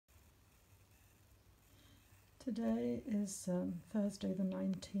Today is Thursday the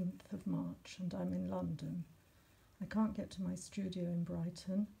 19th of March and I'm in London. I can't get to my studio in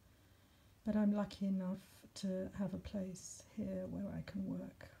Brighton, but I'm lucky enough to have a place here where I can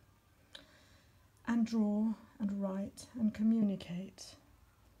work and draw and write and communicate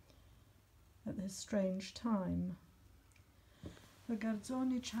at this strange time. The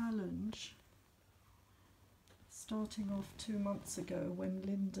Garzoni Challenge, starting off 2 months ago when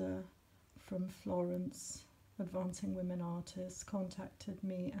Linda from Florence, Advancing Women Artists, contacted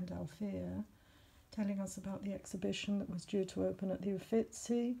me and Althea, telling us about the exhibition that was due to open at the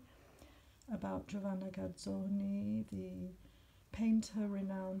Uffizi, about Giovanna Garzoni, the painter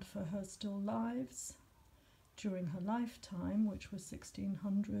renowned for her still lives during her lifetime, which was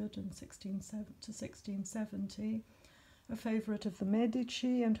 1600 and 1670, a favourite of the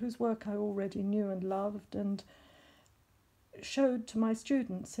Medici, and whose work I already knew and loved and showed to my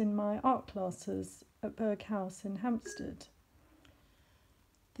students in my art classes at Berg House in Hampstead.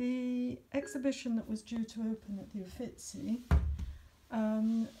 The exhibition that was due to open at the Uffizi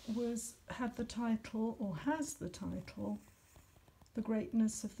had the title, or has the title, The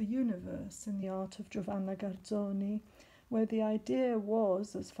Greatness of the Universe in the Art of Giovanna Garzoni, where the idea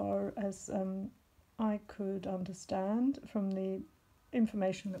was, as far as I could understand from the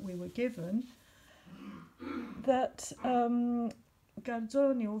information that we were given, that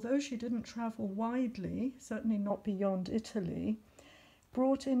Garzoni, although she didn't travel widely, certainly not beyond Italy,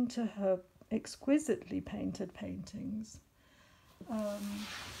 brought into her exquisitely painted paintings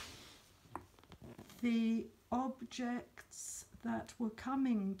the objects that were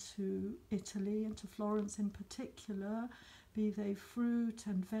coming to Italy and to Florence in particular, be they fruit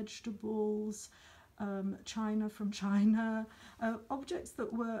and vegetables, china from China, objects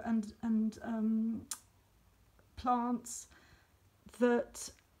that were and plants that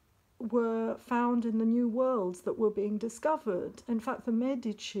were found in the new worlds that were being discovered. In fact, the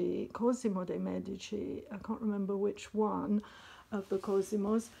Medici, Cosimo de' Medici, I can't remember which one of the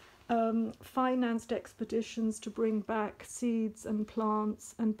Cosimos, financed expeditions to bring back seeds and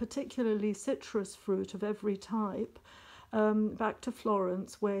plants, and particularly citrus fruit of every type, back to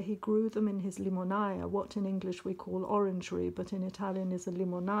Florence, where he grew them in his limonaia, what in English we call orangery, but in Italian is a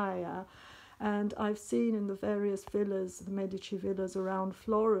limonaia. And I've seen in the various villas, the Medici villas around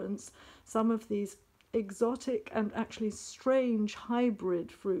Florence, some of these exotic and actually strange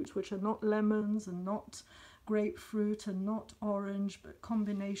hybrid fruit, which are not lemons and not grapefruit and not orange, but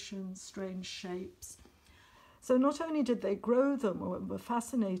combinations, strange shapes. So not only did they grow them or were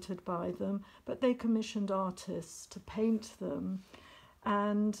fascinated by them, but they commissioned artists to paint them.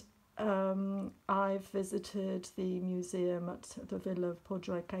 And I've visited the museum at the Villa of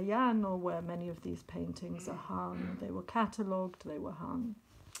Poggio e Caiano, where many of these paintings are hung. They were catalogued, they were hung.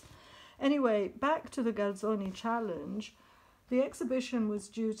 Anyway, back to the Garzoni Challenge. The exhibition was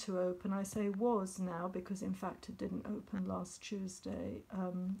due to open, I say was now, because in fact it didn't open last Tuesday,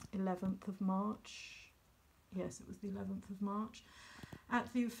 11th of March. Yes, it was the 11th of March,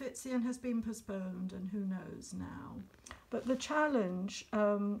 at the Uffizi, and has been postponed, and who knows now. But the challenge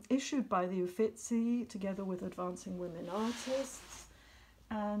issued by the Uffizi, together with Advancing Women Artists,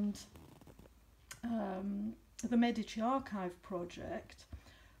 and the Medici Archive project,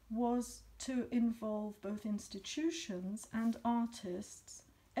 was to involve both institutions and artists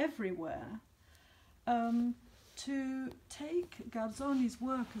everywhere, to take Garzoni's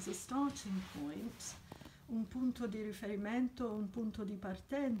work as a starting point, un punto di riferimento, un punto di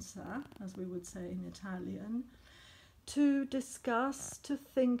partenza, as we would say in Italian, to discuss, to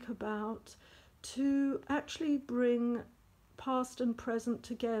think about, to actually bring past and present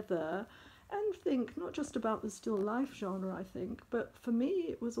together and think not just about the still life genre, I think, but for me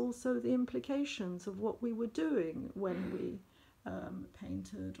it was also the implications of what we were doing when we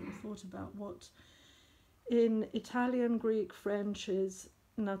painted or thought about what in Italian, Greek, French is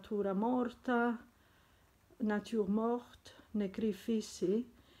natura morta, nature morte, necrifici.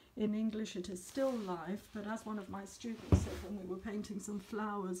 In English it is still life, but as one of my students said when we were painting some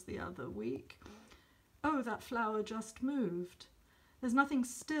flowers the other week, oh, that flower just moved. There's nothing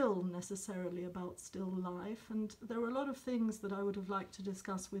still necessarily about still life, and there were a lot of things that I would have liked to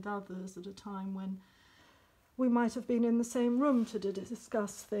discuss with others at a time when we might have been in the same room to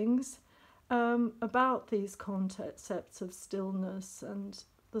discuss things about these concepts of stillness and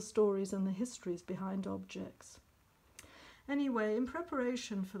the stories and the histories behind objects. Anyway, in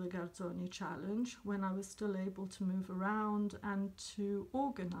preparation for the Garzoni Challenge, when I was still able to move around and to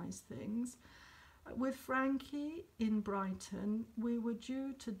organise things, with Frankie in Brighton, we were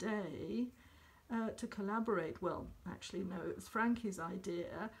due today to collaborate. Well, actually, no, it was Frankie's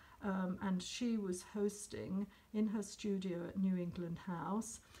idea, and she was hosting in her studio at New England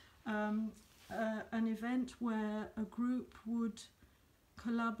House an event where a group would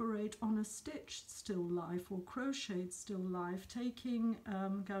collaborate on a stitched still life or crocheted still life, taking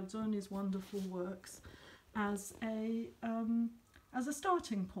Garzoni's wonderful works as a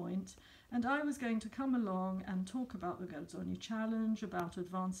starting point. And I was going to come along and talk about the Garzoni Challenge, about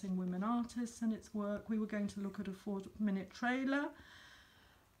advancing women artists and its work. We were going to look at a 4-minute trailer,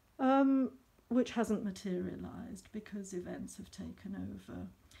 which hasn't materialised because events have taken over.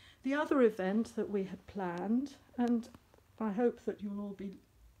 The other event that we had planned, and I hope that you'll all be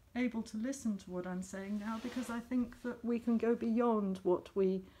able to listen to what I'm saying now, because I think that we can go beyond what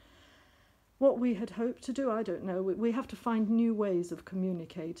we had hoped to do. I don't know. We have to find new ways of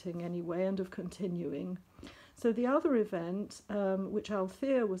communicating anyway, and of continuing. So the other event, which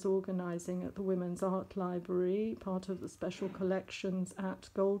Althea was organising at the Women's Art Library, part of the special collections at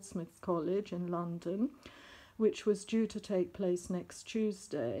Goldsmiths College in London, which was due to take place next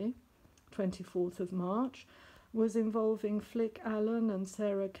Tuesday, 24th of March, was involving Flick Allen and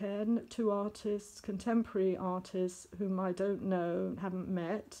Sarah Ken, two artists, contemporary artists whom I don't know, haven't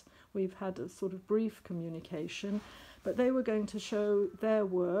met. We've had a sort of brief communication, but they were going to show their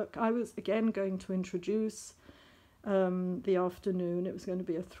work. I was again going to introduce the afternoon. It was going to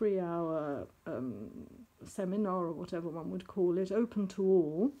be a 3-hour seminar, or whatever one would call it, open to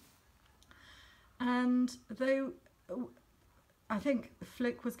all. And I think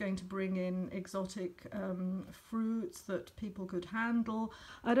Flick was going to bring in exotic fruits that people could handle.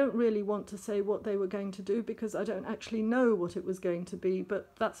 I don't really want to say what they were going to do because I don't actually know what it was going to be,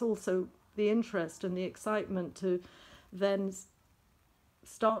 but that's also the interest and the excitement to then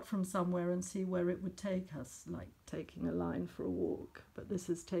start from somewhere and see where it would take us, like taking a line for a walk, but this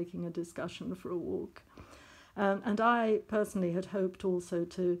is taking a discussion for a walk. And I personally had hoped also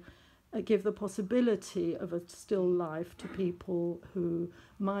to give the possibility of a still life to people who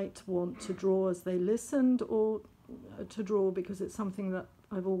might want to draw as they listened, or to draw because it's something that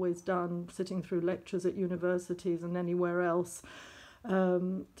I've always done, sitting through lectures at universities and anywhere else,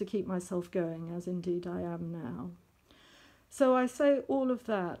 to keep myself going, as indeed I am now. So I say all of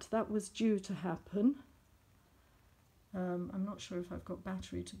that. That was due to happen. I'm not sure if I've got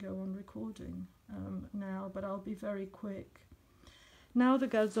battery to go on recording now, but I'll be very quick. Now the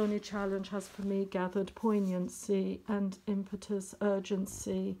Garzoni Challenge has for me gathered poignancy and impetus,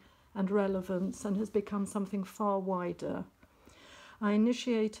 urgency and relevance, and has become something far wider. I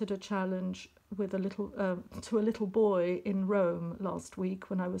initiated a challenge with to a little boy in Rome last week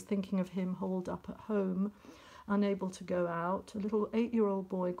when I was thinking of him holed up at home, unable to go out, a little 8-year-old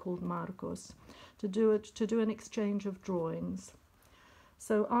boy called Marcos, to do an exchange of drawings.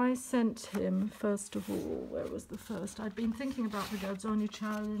 So I sent him, first of all, where was the first? I'd been thinking about the Garzoni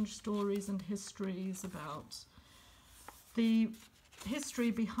Challenge, stories and histories about the history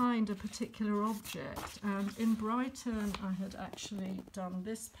behind a particular object. And in Brighton, I had actually done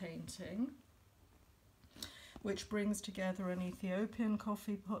this painting, which brings together an Ethiopian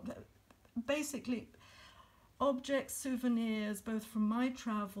coffee pot. Basically, objects, souvenirs, both from my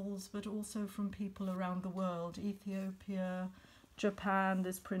travels, but also from people around the world. Ethiopia, Japan,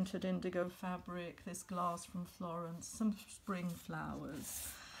 this printed indigo fabric, this glass from Florence, some spring flowers,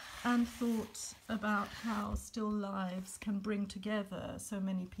 and thought about how still lives can bring together so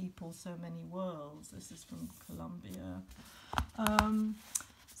many people, so many worlds. This is from Colombia.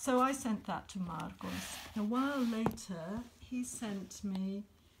 So I sent that to Marcos. A while later, he sent me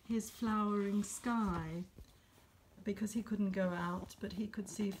his flowering sky, because he couldn't go out, but he could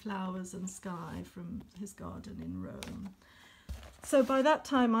see flowers and sky from his garden in Rome. So by that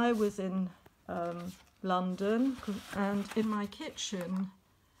time I was in London, and in my kitchen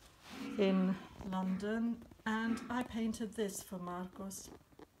in London, and I painted this for Marcos,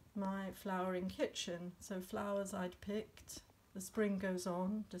 my flowering kitchen. So flowers I'd picked, the spring goes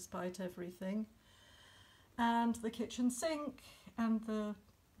on despite everything, and the kitchen sink and the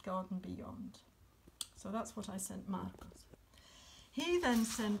garden beyond. So that's what I sent Marcos. He then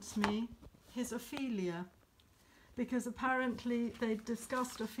sent me his Ophelia, because apparently they'd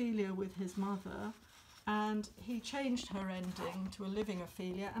discussed Ophelia with his mother, and he changed her ending to a living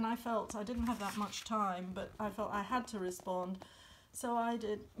Ophelia, and I felt I didn't have that much time, but I felt I had to respond. So I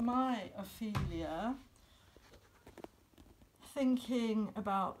did my Ophelia, thinking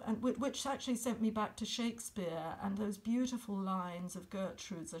about, and which actually sent me back to Shakespeare and those beautiful lines of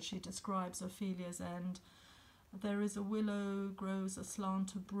Gertrude's as she describes Ophelia's end. There is a willow grows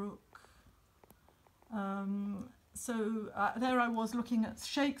aslant a brook. So there I was looking at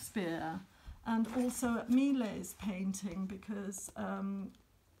Shakespeare and also at Mile's painting, because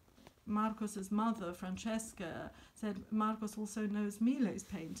Marcos's mother, Francesca, said Marcos also knows Mile's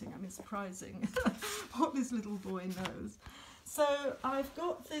painting. I mean, surprising what this little boy knows. So I've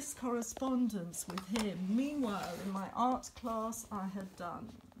got this correspondence with him. Meanwhile, in my art class, I had done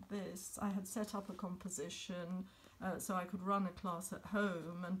this. I had set up a composition so I could run a class at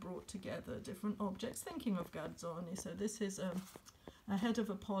home and brought together different objects, thinking of Garzoni. So this is a head of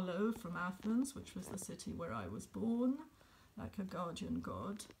Apollo from Athens, which was the city where I was born, like a guardian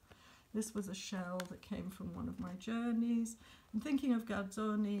god. This was a shell that came from one of my journeys. And thinking of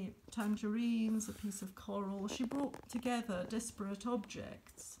Garzoni, tangerines, a piece of coral. She brought together disparate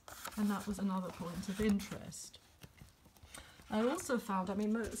objects, and that was another point of interest. I also found, I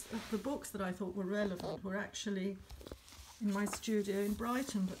mean, most of the books that I thought were relevant were actually in my studio in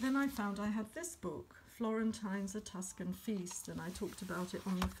Brighton, but then I found I had this book, Florentine's A Tuscan Feast, and I talked about it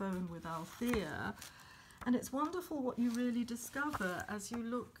on the phone with Althea. And it's wonderful what you really discover as you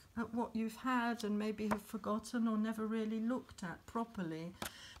look at what you've had and maybe have forgotten or never really looked at properly.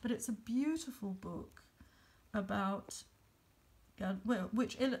 But it's a beautiful book about,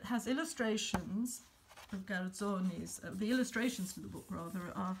 which has illustrations of Garzoni's, the illustrations to the book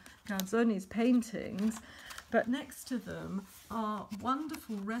rather are Garzoni's paintings, but next to them are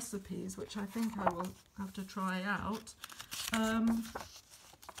wonderful recipes, which I think I will have to try out,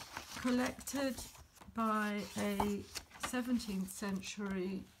 collected by a 17th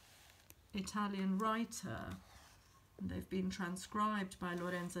century Italian writer, and they've been transcribed by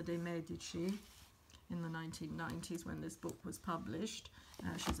Lorenza de' Medici in the 1990s when this book was published.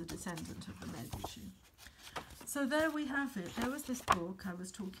 She's a descendant of the Medici. So there we have it. There was this book. I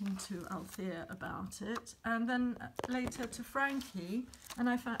was talking to Althea about it, and then later to Frankie, and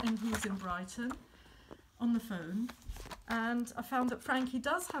he's in Brighton, on the phone. And I found that Frankie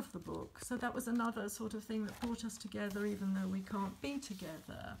does have the book, so that was another sort of thing that brought us together, even though we can't be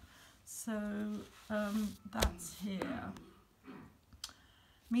together. So that's here.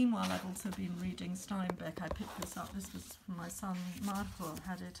 Meanwhile, I've also been reading Steinbeck. I picked this up. This was from my son Marco,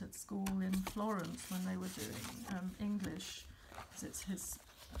 had it at school in Florence when they were doing English, because it's his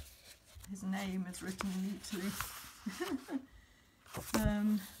name is written neatly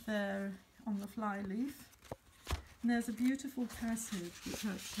there on the flyleaf. And there's a beautiful passage which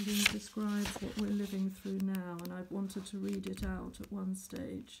actually describes what we're living through now, and I've wanted to read it out at one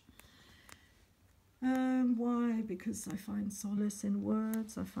stage. Why? Because I find solace in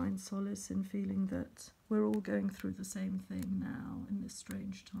words. I find solace in feeling that we're all going through the same thing now in this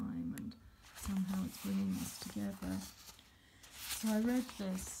strange time, and somehow it's bringing us together. So I read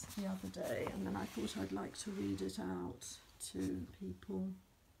this the other day, and then I thought I'd like to read it out to people.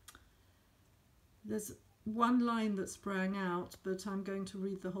 There's one line that sprang out, but I'm going to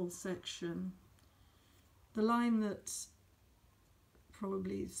read the whole section. The line that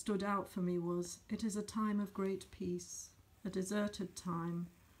probably stood out for me was, "It is a time of great peace, a deserted time,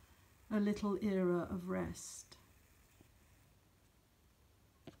 a little era of rest."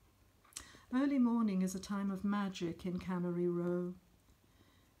 Early morning is a time of magic in Cannery Row.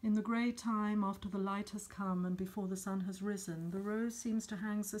 In the grey time, after the light has come and before the sun has risen, the row seems to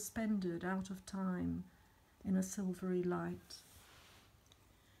hang suspended out of time in a silvery light.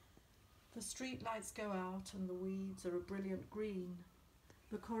 The street lights go out and the weeds are a brilliant green.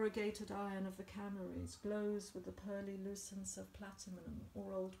 The corrugated iron of the canneries glows with the pearly lucence of platinum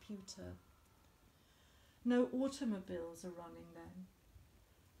or old pewter. No automobiles are running then.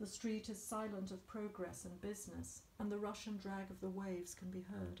 The street is silent of progress and business, and the rush and drag of the waves can be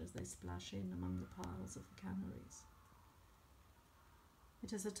heard as they splash in among the piles of the canneries.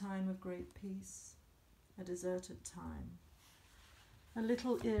 It is a time of great peace, a deserted time, a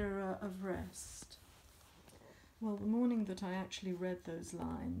little era of rest. Well, the morning that I actually read those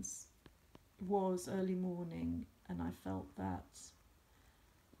lines was early morning, and I felt that,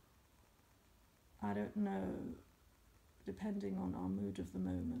 I don't know, depending on our mood of the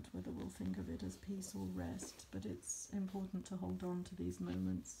moment, whether we'll think of it as peace or rest, but it's important to hold on to these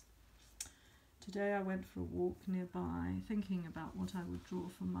moments. Today I went for a walk nearby, thinking about what I would draw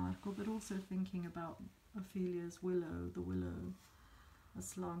for Marco, but also thinking about Ophelia's willow, the willow,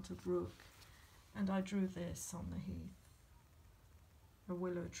 aslant a brook, and I drew this on the heath, a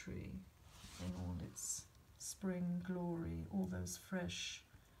willow tree in all its spring glory, all those fresh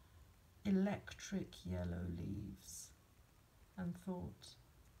electric yellow leaves, and thought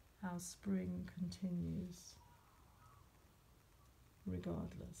how spring continues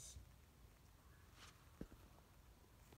regardless.